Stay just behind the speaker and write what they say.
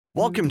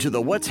Welcome to the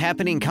What's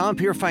Happening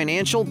Compeer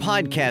Financial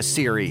podcast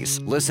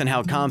series. Listen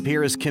how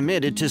Compeer is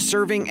committed to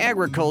serving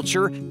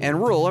agriculture and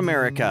rural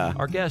America.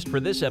 Our guest for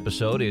this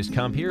episode is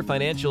Compeer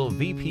Financial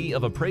VP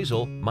of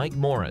Appraisal, Mike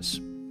Morris.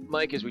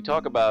 Mike, as we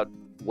talk about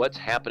what's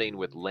happening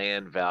with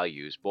land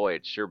values, boy,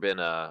 it's sure been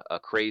a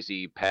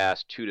crazy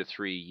past 2 to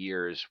 3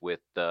 years with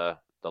the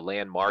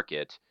land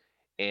market.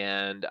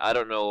 And I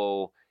don't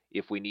know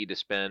if we need to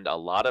spend a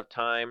lot of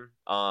time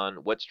on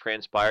what's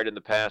transpired in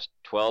the past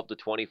 12 to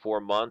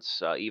 24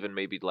 months, even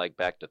maybe like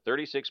back to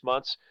 36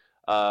 months,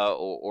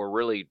 or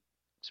really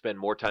spend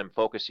more time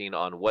focusing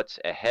on what's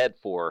ahead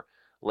for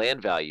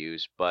land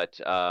values. But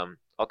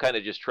I'll kind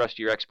of just trust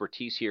your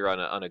expertise here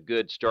on a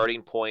good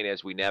starting point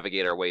as we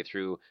navigate our way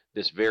through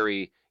this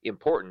very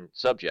important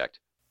subject.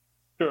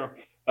 Sure.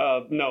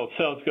 No,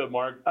 sounds good,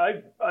 Mark.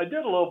 I did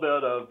a little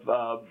bit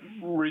of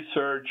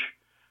research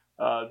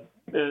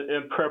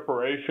in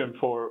preparation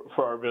for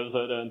our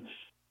visit, and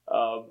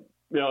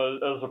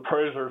as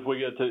appraisers, we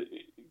get to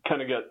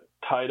kind of get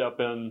tied up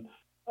in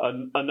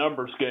a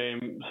numbers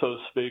game, so to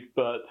speak.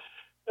 But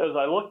as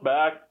I look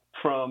back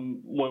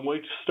from when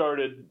we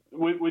started,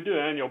 we do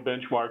annual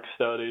benchmark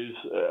studies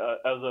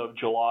as of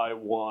July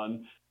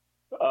 1.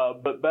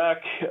 But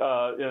back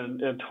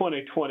in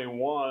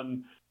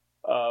 2021,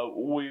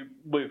 we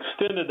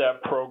extended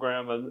that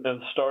program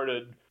and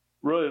started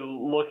really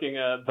looking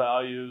at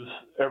values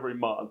every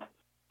month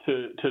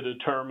to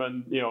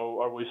determine,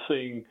 are we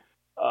seeing,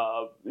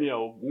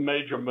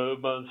 major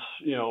movements,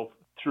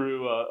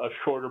 through a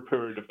shorter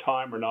period of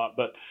time or not.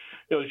 But,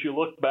 as you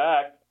look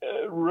back,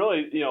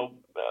 really,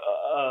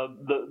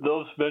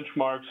 those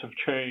benchmarks have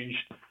changed,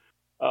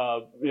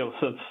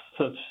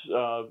 since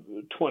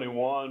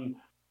 21,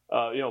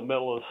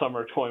 middle of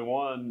summer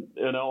 21.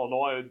 In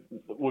Illinois,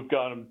 we've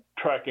got them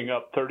tracking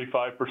up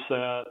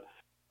 35%.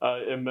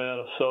 In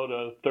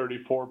Minnesota,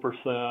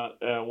 34%,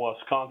 and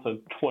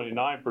Wisconsin,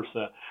 29%.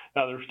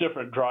 Now, there's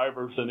different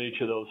drivers in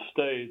each of those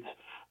states.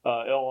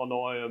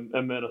 Illinois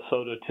and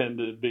Minnesota tend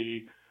to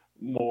be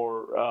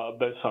more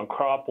based on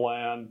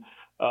cropland.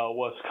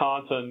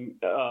 Wisconsin,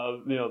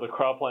 the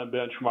cropland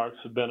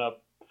benchmarks have been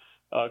up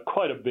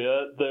quite a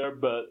bit there,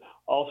 but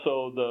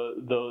also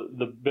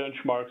the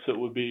benchmarks that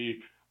would be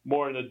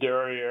more in the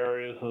dairy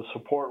areas and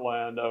support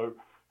land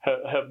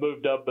have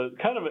moved up, but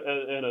kind of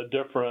in a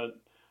different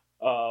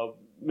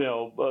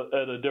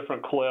at a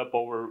different clip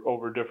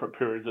over different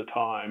periods of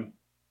time.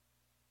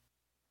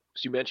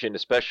 So you mentioned,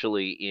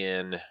 especially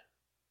in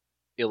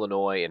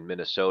Illinois and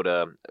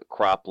Minnesota,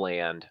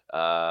 cropland.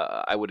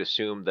 I would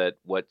assume that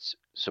what's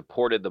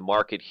supported the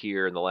market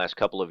here in the last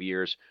couple of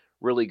years,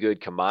 really good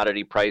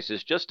commodity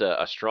prices, just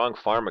a strong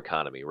farm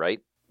economy, right?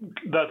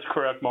 That's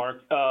correct,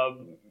 Mark.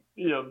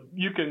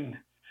 You can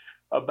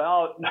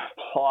about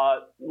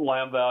plot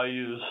land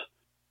values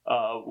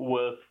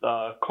with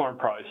corn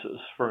prices,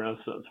 for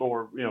instance,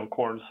 or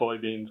corn,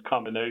 soybeans,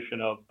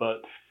 combination of.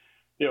 But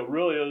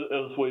really,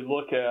 as we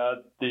look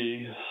at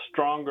the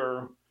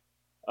stronger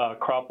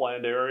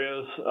cropland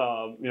areas,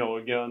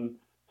 again,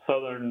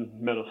 southern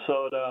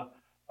Minnesota,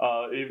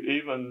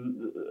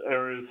 even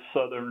areas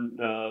southern,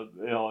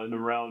 and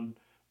around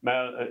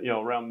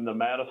the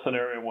Madison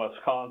area in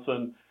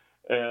Wisconsin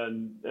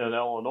and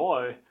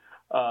Illinois,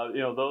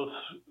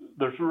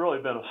 there's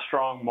really been a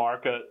strong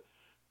market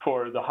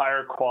for the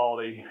higher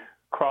quality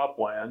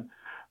cropland.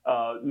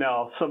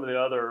 Now, some of the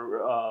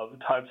other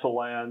types of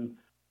land,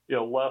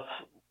 less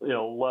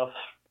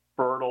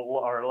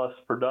fertile or less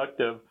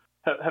productive,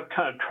 have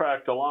kind of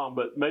tracked along,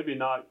 but maybe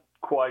not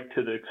quite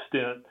to the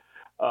extent,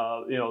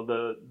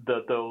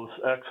 that those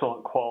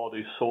excellent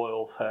quality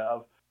soils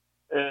have.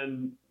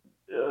 And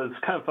it's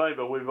kind of funny,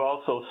 but we've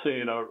also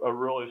seen a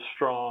really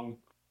strong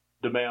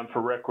demand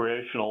for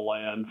recreational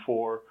land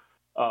for,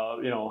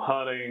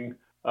 hunting,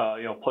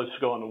 places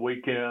to go on the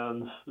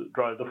weekends,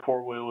 drive the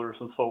four-wheelers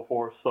and so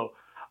forth. So,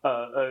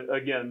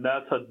 again,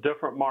 that's a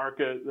different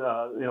market.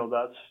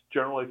 That's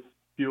generally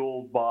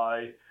fueled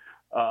by,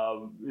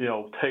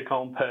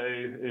 take-home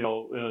pay,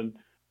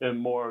 in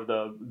more of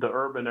the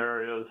urban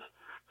areas.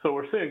 So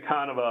we're seeing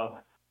kind of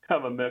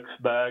a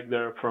mixed bag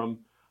there from,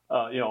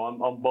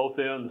 on both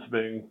ends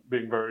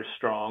being very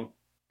strong.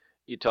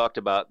 You talked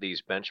about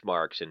these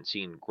benchmarks and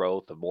seeing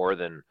growth of more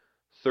than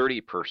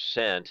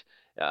 30%.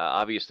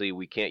 Obviously,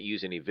 we can't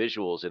use any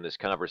visuals in this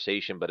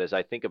conversation, but as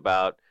I think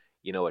about,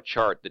 a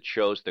chart that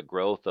shows the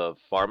growth of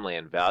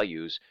farmland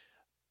values,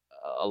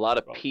 a lot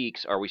of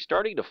peaks. Are we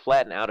starting to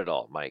flatten out at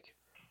all, Mike?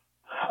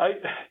 I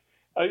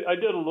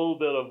did a little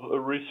bit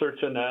of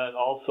research in that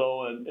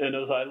also, and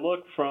as I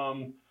look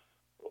from,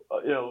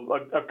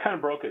 I've kind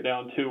of broke it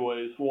down two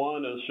ways.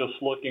 One is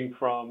just looking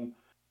from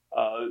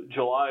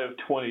July of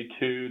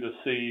 22 to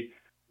see,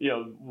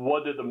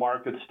 what did the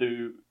markets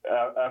do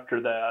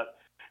after that.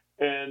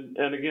 And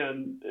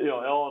again,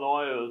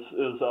 Illinois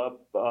is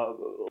up a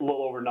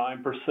little over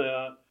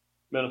 9%,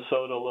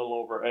 Minnesota a little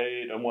over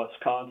 8%, and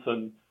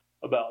Wisconsin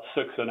about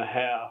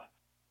 6.5%.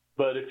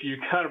 But if you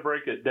kind of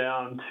break it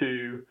down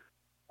to,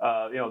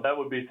 that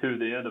would be through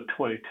the end of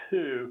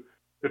 22.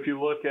 If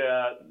you look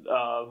at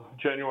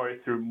January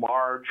through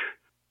March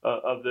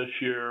of this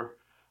year,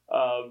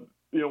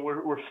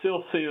 we're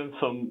still seeing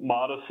some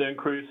modest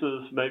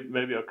increases,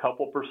 maybe a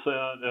couple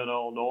percent in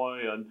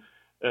Illinois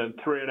and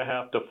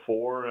 3.5 to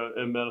 4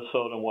 in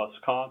Minnesota and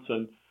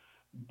Wisconsin.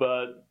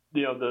 But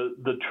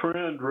the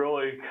trend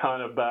really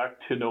kind of back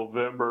to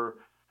November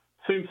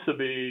seems to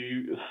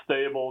be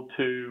stable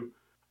to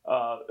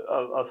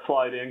a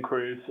slight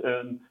increase,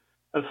 and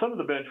some of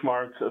the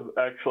benchmarks have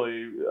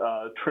actually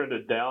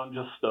trended down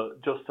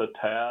just a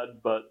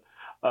tad. But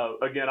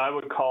again, I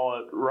would call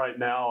it right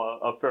now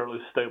a fairly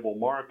stable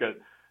market.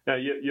 Now,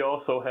 you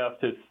also have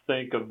to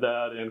think of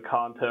that in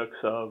context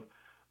of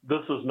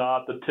this is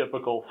not the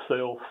typical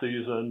sales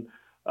season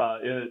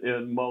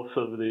in most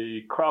of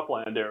the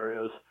cropland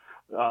areas.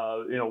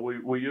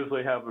 We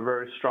usually have a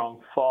very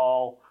strong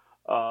fall,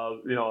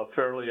 a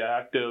fairly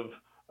active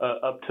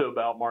up to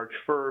about March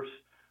 1st.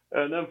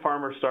 And then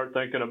farmers start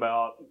thinking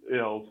about,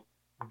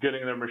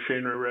 getting their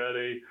machinery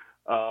ready,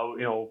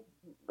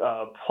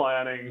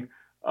 planning,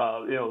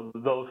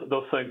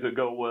 those things that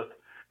go with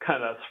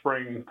kind of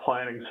spring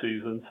planting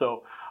season.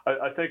 So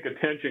I think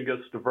attention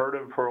gets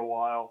diverted for a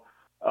while,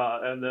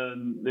 and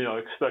then,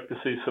 expect to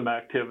see some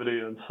activity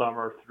in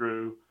summer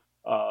through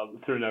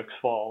next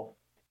fall.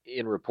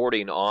 In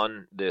reporting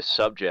on this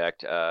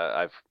subject,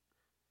 I've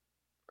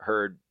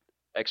heard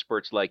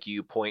experts like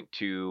you point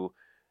to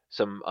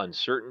some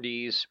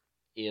uncertainties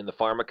in the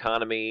farm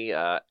economy.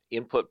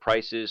 Input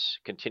prices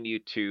continue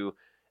to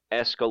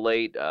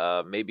escalate,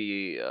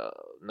 maybe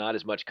not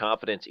as much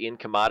confidence in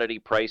commodity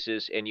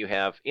prices, and you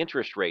have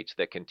interest rates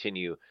that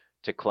continue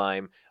to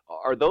climb.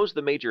 Are those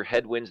the major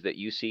headwinds that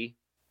you see?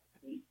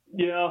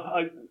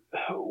 Yeah,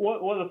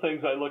 one of the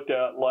things I looked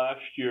at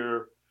last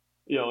year,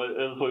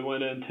 as we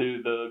went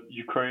into the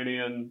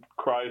Ukrainian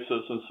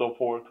crisis and so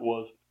forth,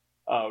 was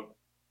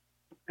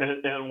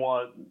and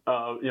what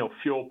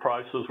fuel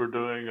prices were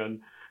doing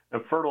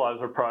and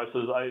fertilizer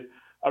prices.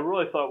 I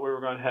really thought we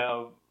were going to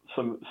have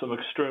some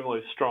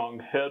extremely strong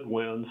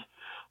headwinds.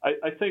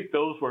 I think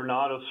those were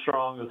not as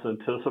strong as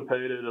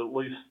anticipated, at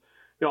least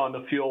on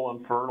the fuel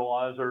and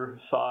fertilizer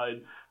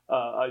side.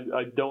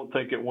 I don't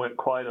think it went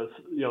quite as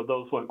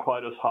those went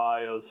quite as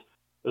high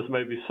as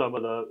maybe some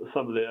of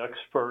the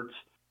experts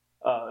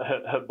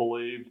had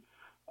believed.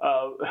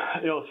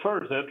 As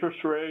far as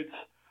interest rates,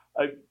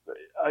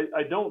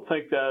 I don't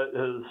think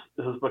that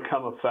has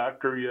become a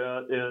factor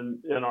yet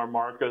in our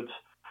markets.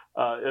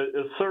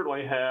 It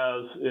certainly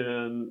has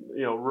in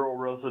rural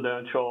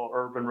residential,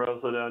 urban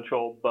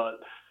residential, but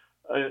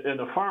in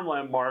the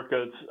farmland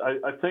markets,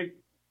 I think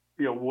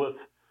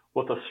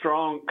with a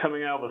strong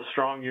coming out of a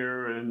strong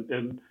year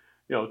in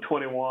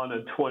 21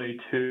 and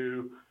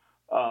 22,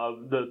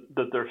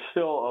 that there's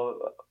still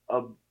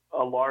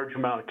a large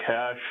amount of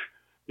cash,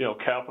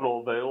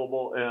 capital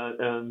available,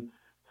 and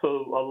so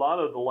a lot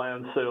of the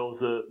land sales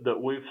that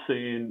we've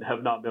seen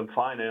have not been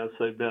financed;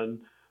 they've been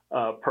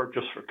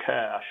purchased for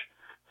cash.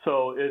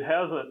 So it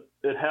hasn't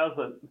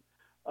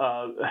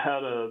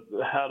had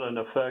an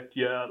effect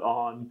yet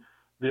on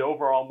the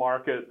overall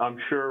market. I'm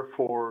sure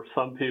for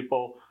some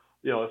people,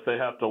 if they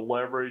have to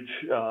leverage,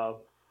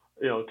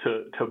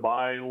 to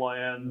buy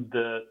land,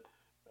 that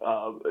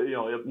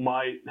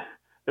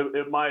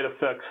it might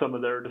affect some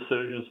of their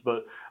decisions,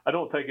 but I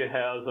don't think it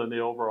has in the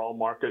overall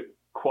market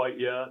quite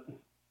yet.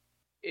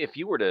 If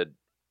you were to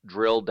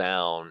drill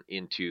down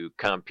into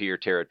Compeer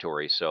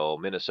territory, so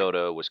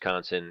Minnesota,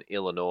 Wisconsin,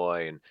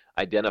 Illinois, and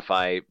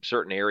identify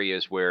certain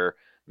areas where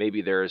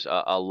maybe there's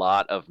a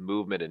lot of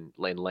movement and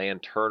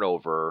land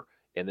turnover,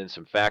 and then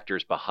some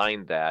factors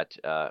behind that,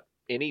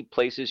 any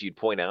places you'd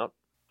point out?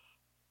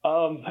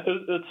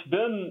 It's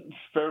been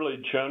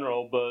fairly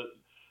general, but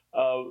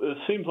it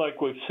seems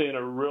like we've seen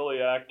a really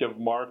active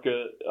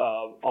market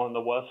on the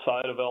west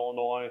side of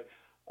Illinois,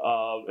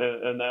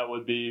 and that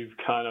would be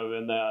kind of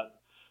in that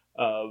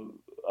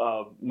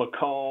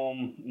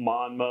Macomb,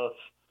 Monmouth,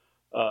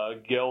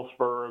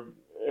 Galesburg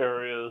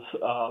areas.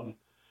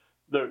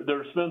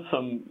 There's been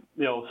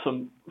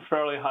some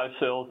fairly high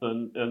sales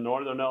in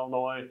northern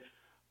Illinois,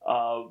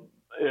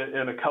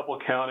 in a couple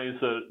of counties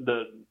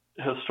that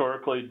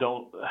historically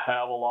don't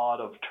have a lot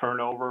of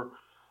turnover.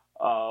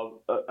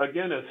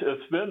 Again,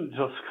 it's been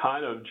just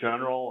kind of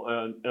general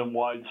and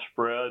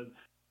widespread.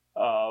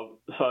 So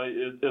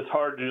it's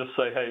hard to just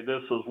say, hey,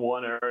 this is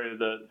one area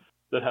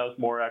that has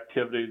more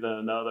activity than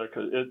another,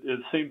 because it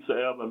seems to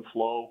ebb and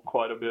flow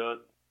quite a bit.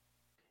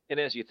 And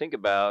as you think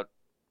about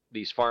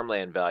these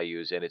farmland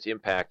values and its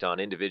impact on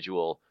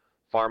individual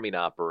farming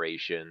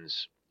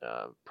operations,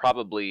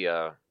 probably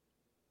a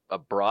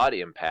broad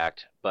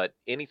impact, but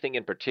anything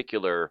in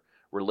particular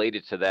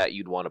related to that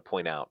you'd want to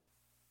point out?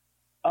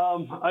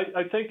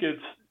 I think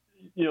it's,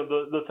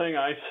 the thing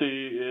I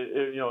see,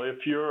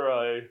 if you're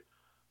a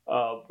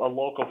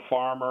local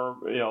farmer,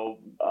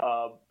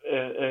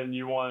 and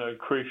you want to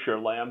increase your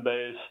land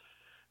base,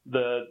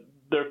 that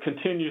there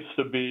continues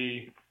to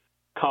be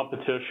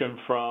competition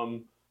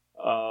from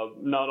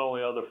not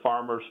only other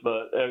farmers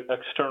but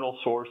external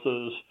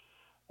sources.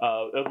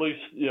 At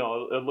least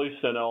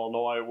in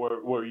Illinois,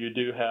 where you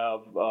do have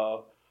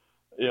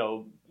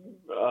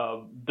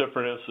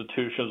different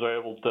institutions are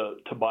able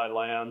to buy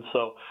land.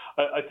 So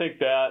I think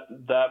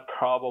that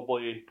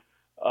probably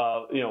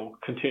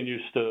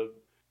continues to,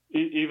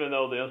 even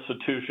though the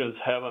institutions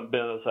haven't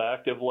been as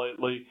active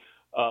lately,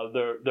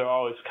 they're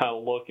always kind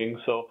of looking.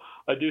 So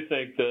I do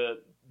think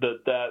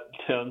that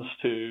tends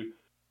to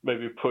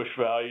maybe push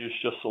values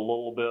just a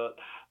little bit.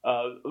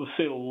 We've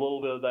seen a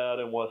little bit of that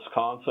in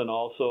Wisconsin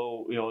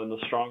also, in the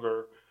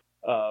stronger,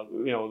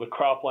 the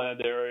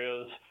cropland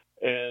areas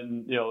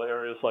and,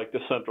 areas like the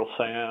Central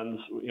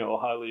Sands,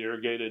 highly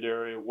irrigated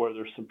area where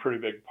there's some pretty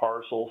big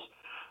parcels.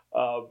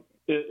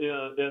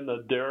 In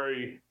the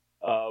dairy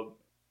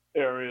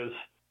areas,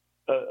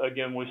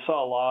 again, we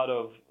saw a lot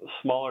of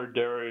smaller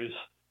dairies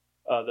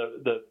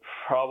that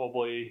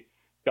probably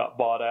got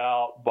bought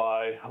out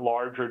by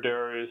larger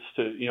dairies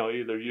to,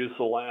 either use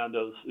the land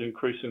as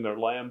increasing their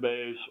land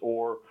base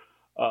or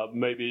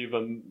maybe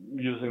even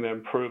using the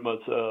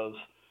improvements as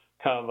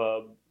kind of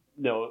a,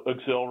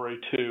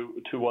 auxiliary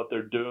to what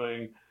they're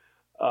doing.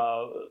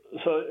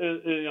 So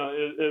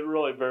it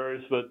really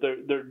varies, but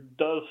there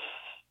does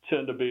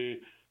seem to be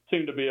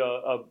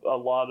a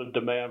lot of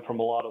demand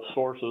from a lot of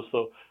sources.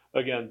 So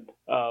again,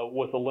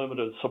 with a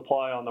limited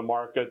supply on the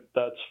market,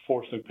 that's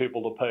forcing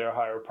people to pay a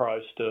higher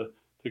price to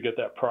get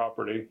that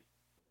property.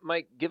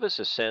 Mike, give us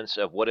a sense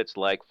of what it's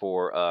like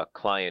for a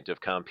client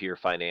of Compeer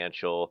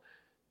Financial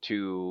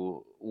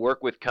to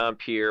work with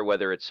Compeer,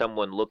 whether it's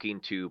someone looking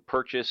to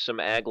purchase some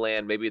ag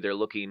land, maybe they're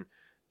looking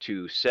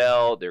to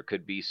sell, there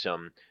could be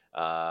some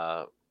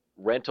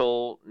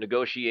rental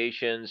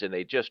negotiations, and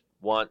they just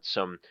want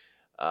some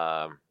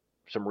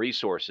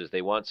resources.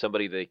 They want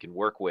somebody they can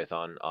work with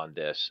on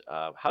this.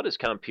 How does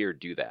Compeer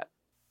do that?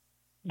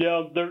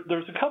 Yeah,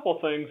 there's a couple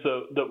of things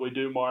that we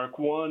do, Mark.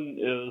 One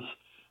is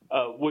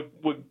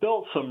we've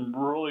built some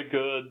really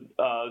good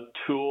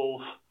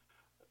tools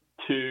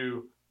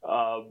to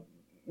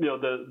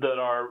that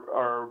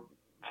our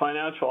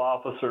financial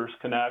officers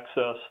can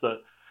access that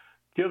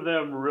give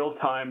them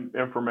real-time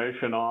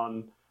information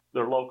on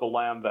their local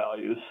land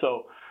values.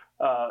 So,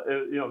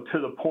 to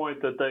the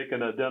point that they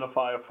can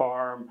identify a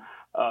farm,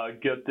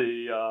 get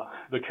the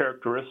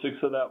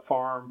characteristics of that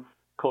farm,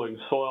 including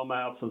soil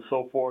maps and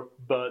so forth.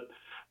 But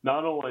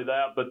not only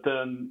that, but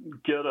then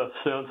get a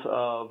sense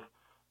of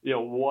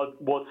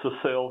what's the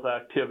sales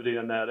activity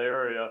in that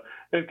area,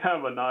 and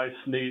kind of a nice,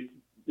 neat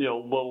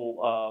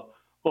little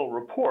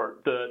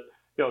report that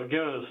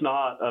again is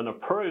not an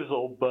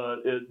appraisal,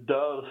 but it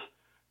does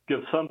give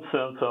some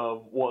sense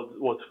of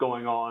what's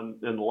going on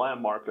in the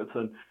land markets,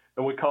 and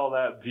we call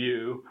that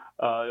view.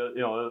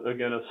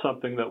 Again, it's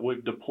something that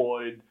we've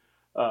deployed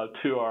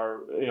to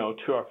our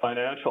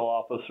financial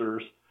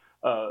officers.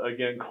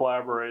 Again,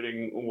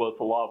 collaborating with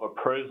a lot of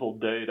appraisal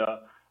data,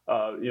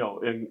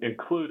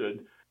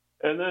 included.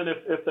 And then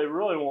if they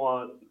really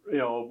want,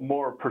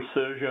 more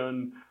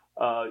precision,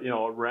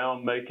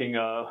 around making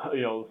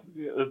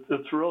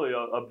it's really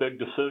a big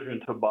decision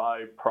to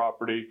buy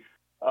property.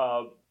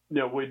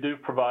 We do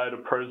provide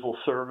appraisal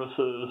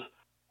services,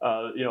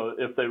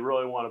 if they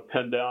really want to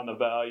pin down the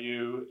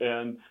value.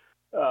 And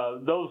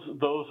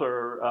those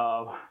are,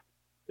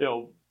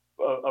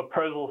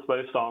 appraisals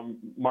based on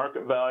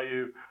market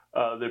value.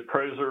 The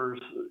appraisers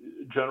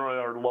generally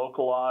are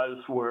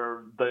localized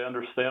where they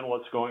understand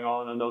what's going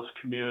on in those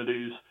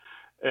communities.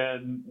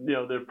 And,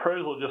 the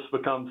appraisal just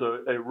becomes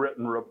a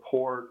written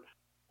report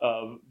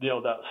of,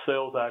 that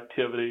sales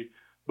activity,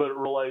 but it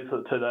relates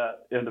it to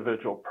that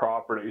individual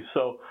property.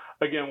 So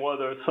again,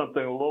 whether it's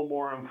something a little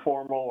more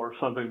informal or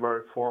something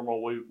very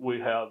formal, we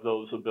have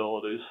those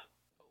abilities.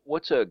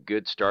 What's a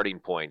good starting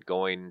point?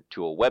 Going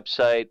to a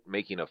website,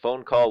 making a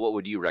phone call? What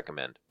would you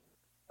recommend?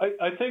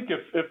 I think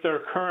if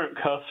they're a current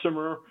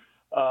customer,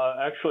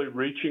 actually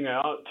reaching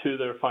out to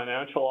their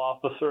financial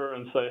officer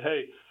and say,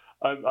 hey,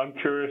 I'm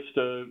curious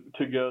to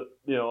get a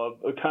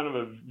kind of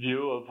a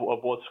view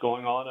of what's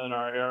going on in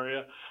our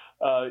area.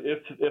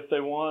 If they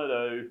want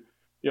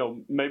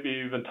to maybe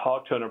even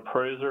talk to an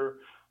appraiser,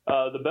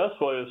 the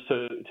best way is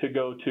to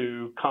go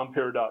to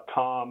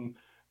compeer.com,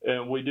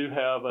 and we do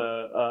have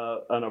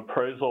an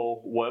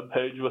appraisal web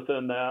page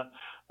within that.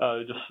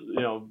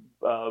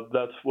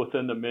 That's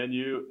within the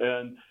menu,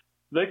 and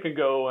they can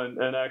go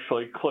and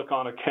actually click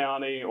on a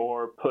county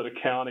or put a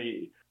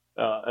county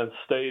and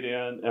state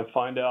in and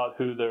find out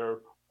who their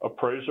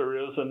appraiser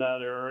is in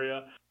that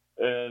area.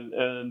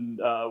 And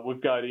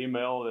we've got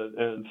email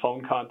and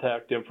phone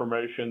contact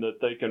information that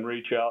they can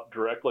reach out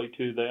directly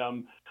to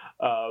them.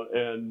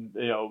 And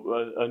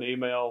an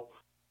email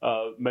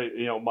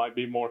might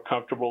be more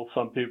comfortable with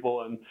some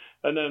people, and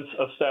then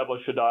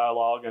establish a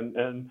dialogue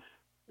and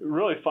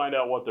really find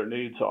out what their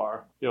needs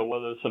are.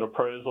 Whether it's an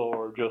appraisal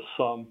or just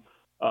some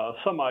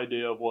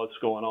idea of what's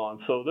going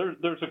on. So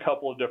there's a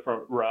couple of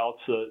different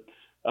routes that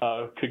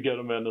could get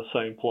them in the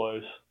same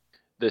place.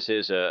 This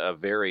is a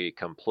very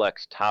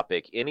complex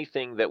topic.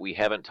 Anything that we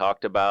haven't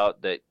talked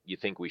about that you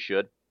think we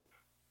should?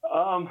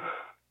 Again,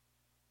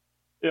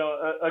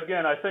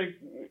 I think,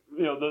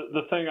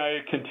 the thing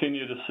I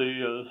continue to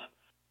see is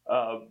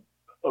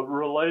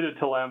related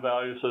to land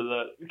values is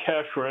that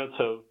cash rents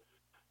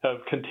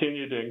have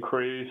continued to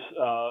increase.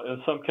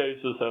 In some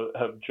cases,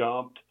 have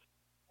jumped.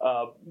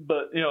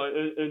 But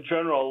in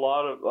general, a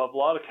lot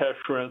of cash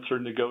rents are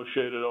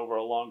negotiated over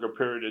a longer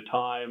period of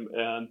time,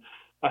 and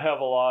I have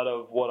a lot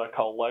of what I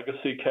call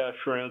legacy cash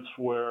rents,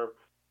 where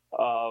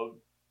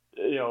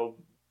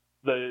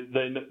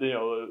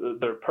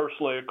they're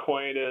personally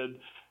acquainted.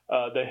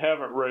 They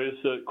haven't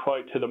raised it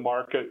quite to the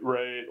market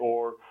rate,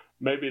 or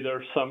maybe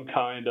there's some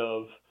kind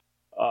of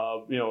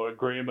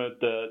agreement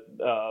that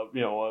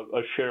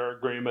a share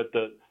agreement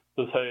that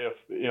says, hey,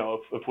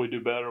 if we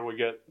do better, we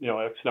get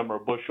X number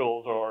of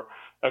bushels or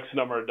X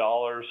number of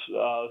dollars.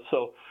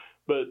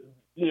 But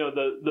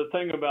the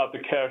thing about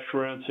the cash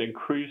rents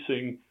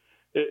increasing,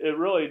 it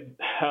really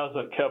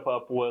hasn't kept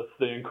up with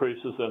the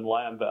increases in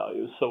land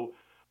values. So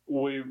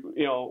we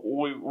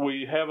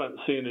haven't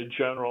seen a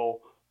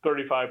general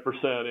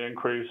 35%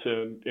 increase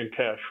in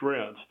cash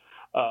rents.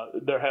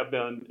 There have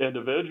been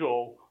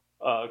individual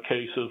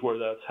cases where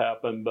that's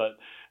happened, but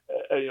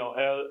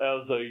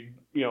as a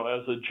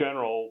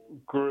general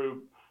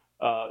group,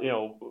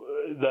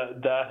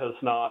 that has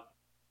not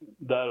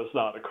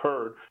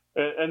occurred,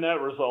 and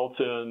that results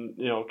in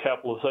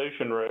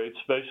capitalization rates,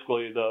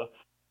 basically the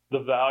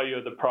value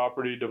of the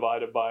property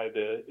divided by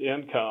the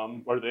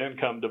income, or the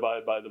income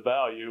divided by the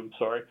value.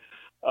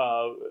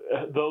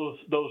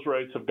 Those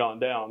rates have gone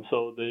down.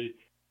 So the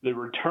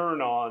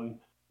return on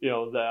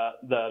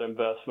that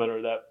investment,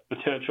 or that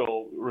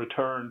potential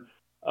return,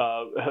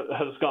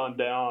 has gone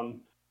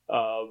down.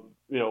 As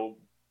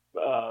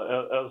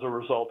a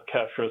result,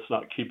 cash rent's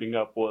not keeping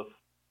up with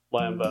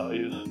land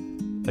values.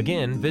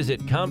 Again,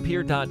 visit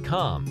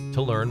Compeer.com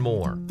to learn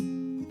more.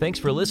 Thanks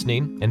for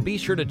listening, and be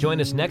sure to join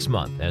us next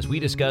month as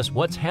we discuss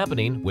what's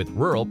happening with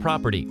rural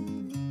property.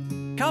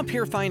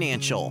 Compeer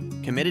Financial,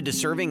 committed to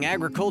serving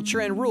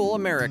agriculture and rural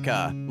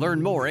America.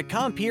 Learn more at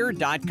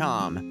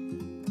Compeer.com.